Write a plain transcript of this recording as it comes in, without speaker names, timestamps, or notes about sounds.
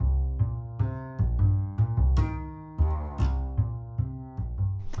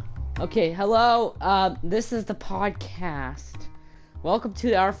Okay, hello. This is the podcast. Welcome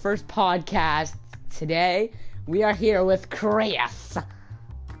to our first podcast. Today, we are here with Chris.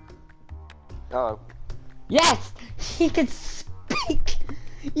 Oh. Yes, he can speak.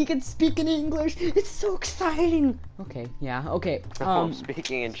 He can speak in English. It's so exciting. Okay, yeah, okay. I'm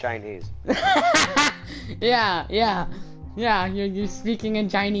speaking in Chinese. Yeah, you're speaking in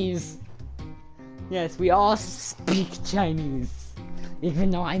Chinese. Yes, we all speak Chinese.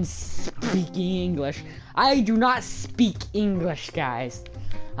 Even though I'm speaking English. I do not speak English, guys.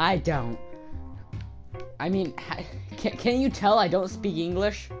 I don't. I mean, can you tell I don't speak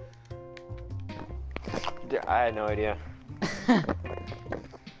English? I had no idea.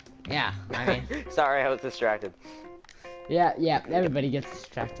 Yeah, I mean... Sorry, I was distracted. Yeah, everybody gets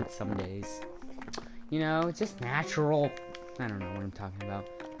distracted some days. You know, it's just natural. I don't know what I'm talking about.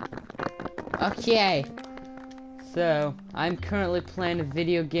 Okay. So, I'm currently playing a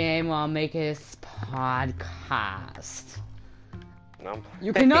video game while making this podcast.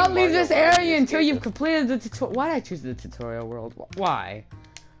 You cannot leave this area until you've completed the tutorial. Why did I choose the tutorial world? Why?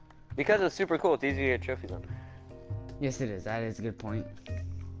 Because it's super cool. It's easy to get trophies on. Yes, it is. That is a good point.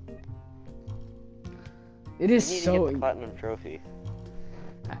 It is you so. need to get the platinum trophy.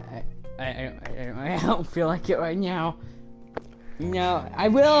 I don't feel like it right now. No, I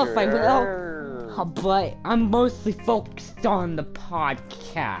will if I will. But I'm mostly focused on the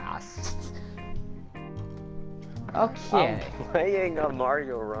podcast. Okay. I'm playing a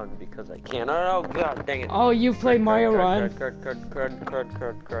Mario Run because I can. Oh god, dang it. Oh, you play Mario Run? I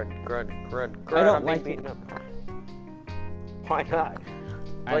don't like it. Why not?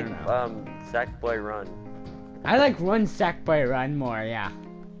 I Like, don't know. Sackboy Run. I like Run Sackboy Run more, yeah.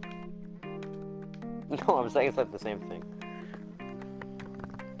 No, I'm saying it's like the same thing.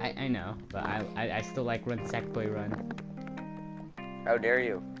 I know, but I still like Run Sackboy Run. How dare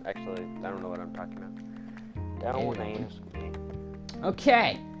you? Actually, I don't know what I'm talking about. Don't ask me.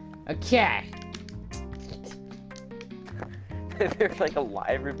 Okay. There's like a lie,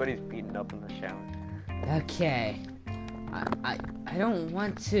 everybody's beaten up in the shower. Okay. I don't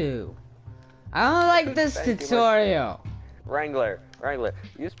want to. I don't like this tutorial. Wrangler,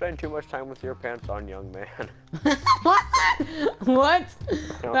 you spend too much time with your pants on, young man. What?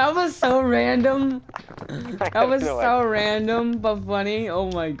 No. That was so random. That was no so idea. random but funny. Oh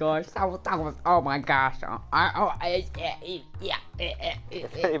my gosh. That was oh my gosh.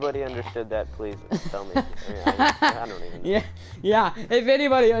 If anybody understood that, please tell me. I don't even know. Yeah. If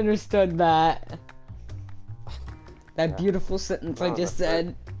anybody understood that beautiful sentence I just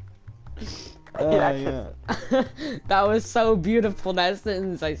said. Yeah. That was so beautiful, that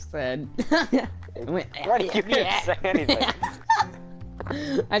sentence I said. What? You didn't say anything.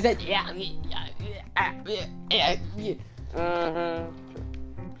 I said, You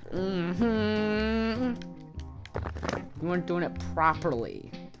weren't doing it properly.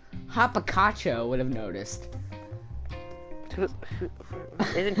 Hoppicacho would have noticed.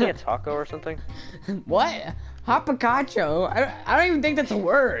 Isn't he a taco or something? What? Hoppicacho? I don't even think that's a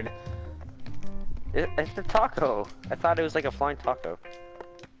word. It's a taco. I thought it was like a flying taco.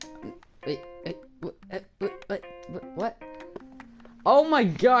 Wait, what? Oh my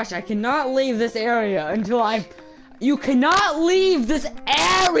gosh, I cannot leave this area until You cannot leave this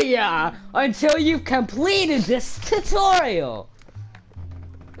area until you've completed this tutorial!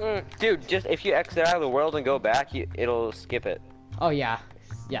 Dude, just if you exit out of the world and go back, it'll skip it. Oh yeah.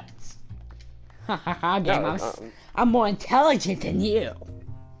 Hahaha, game, No, I'm more intelligent than you.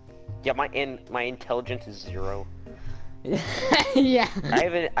 Yeah, my intelligence is 0. Yeah.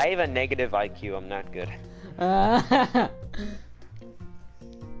 I have a negative IQ. I'm not good.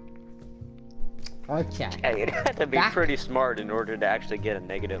 Okay. Yeah, you'd have to be pretty smart in order to actually get a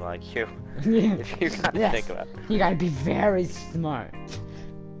negative IQ. If you gotta think about it. You gotta be very smart.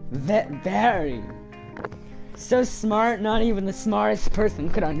 Very. So smart, not even the smartest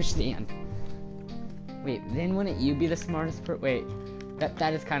person could understand. Wait, then wouldn't you be the smartest person? Wait,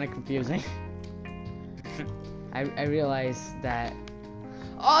 that is kind of confusing. I realize that...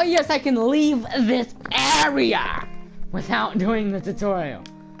 Oh yes, I can leave this area without doing the tutorial.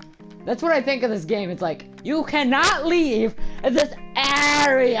 That's what I think of this game. It's like, you cannot leave this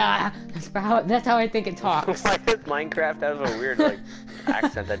area. That's how I think it talks. Why does Minecraft have a weird like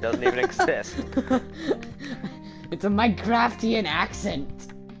accent that doesn't even exist? It's a Minecraftian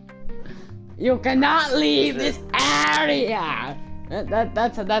accent. You cannot leave this area.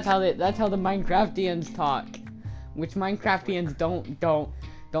 That's how the Minecraftians talk. Which Minecraftians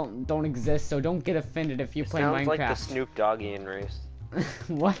don't exist. So don't get offended if you play Minecraft. Sounds like the Snoop Doggian race.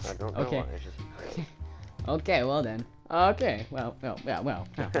 What? I don't know. Okay. Okay. Okay. Well then. Okay. Well.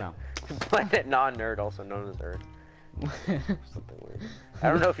 Planet non-nerd, also known as Earth. Something weird. I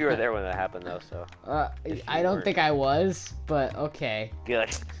don't know if you were there when that happened though, so. I don't think I was, but okay.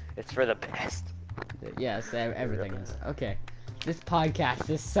 Good. It's for the best. Yes, everything is. Okay. This podcast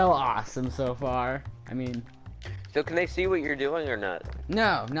is so awesome so far. I mean, So can they see what you're doing or not?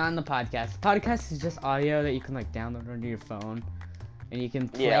 no, not in the podcast. Podcast is just audio that you can like download onto your phone, and you can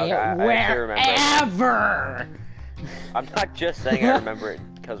play Yeah, okay, I actually remember it. wherever. I'm not just saying I remember it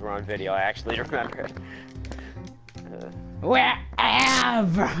because we're on video. I actually remember it.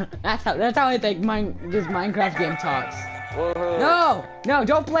 Wherever. That's how I think this Minecraft game talks. Whoa. No,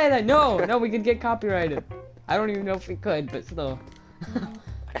 don't play that. No, we could get copyrighted. I don't even know if we could, but still.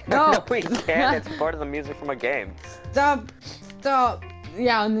 No, No, we can't. It's part of the music from a game. Stop.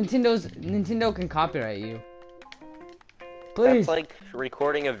 Yeah, Nintendo can copyright you. Please. That's like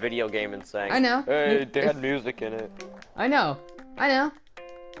recording a video game and saying, I know. Hey, they had music in it. I know.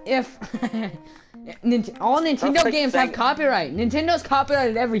 If all Nintendo like games saying- have copyright. Nintendo's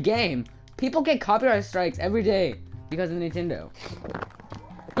copyrighted every game. People get copyright strikes every day because of Nintendo.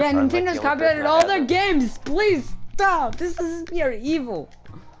 Yeah, I'm like the Nintendo's only copyrighted person all that their hasn't. games. Please stop. This is pure evil.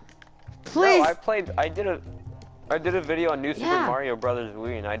 Please. No, I did a video on New Super Yeah. Mario Brothers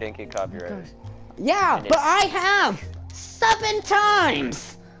Wii and I didn't get copyrighted. Yeah, And but I have 7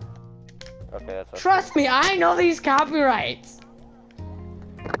 times. Okay, that's okay. Trust me, I know these copyrights.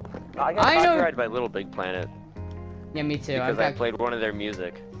 No, I got I know- copyrighted by Little Big Planet Yeah, me too. because I played one of their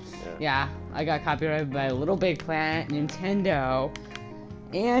music. Yeah, I got copyrighted by Little Big Planet, Nintendo,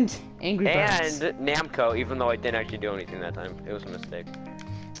 and Angry Birds. And Namco, even though I didn't actually do anything that time. It was a mistake.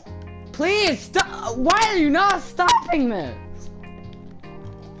 Please stop! Why are you not stopping this?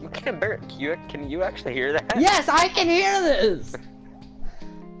 You can't bear it. Can you actually hear that? Yes, I can hear this.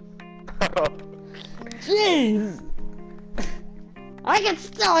 Jeez, I can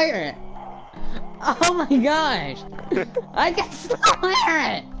still hear it. Oh my gosh, I can still hear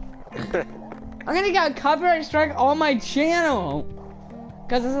it. I'm gonna get a copyright strike on my channel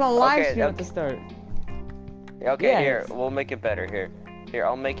because this is a live Okay, stream at okay. the start. Okay, Yes. here, we'll make it better. Here,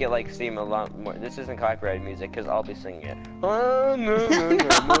 I'll make it like seem a lot more. This isn't copyrighted music because I'll be singing it. No.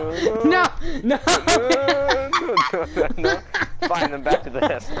 No. Fine, then back to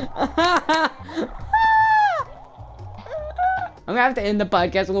this. I'm gonna have to end the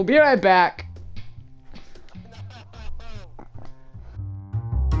podcast. We'll be right back.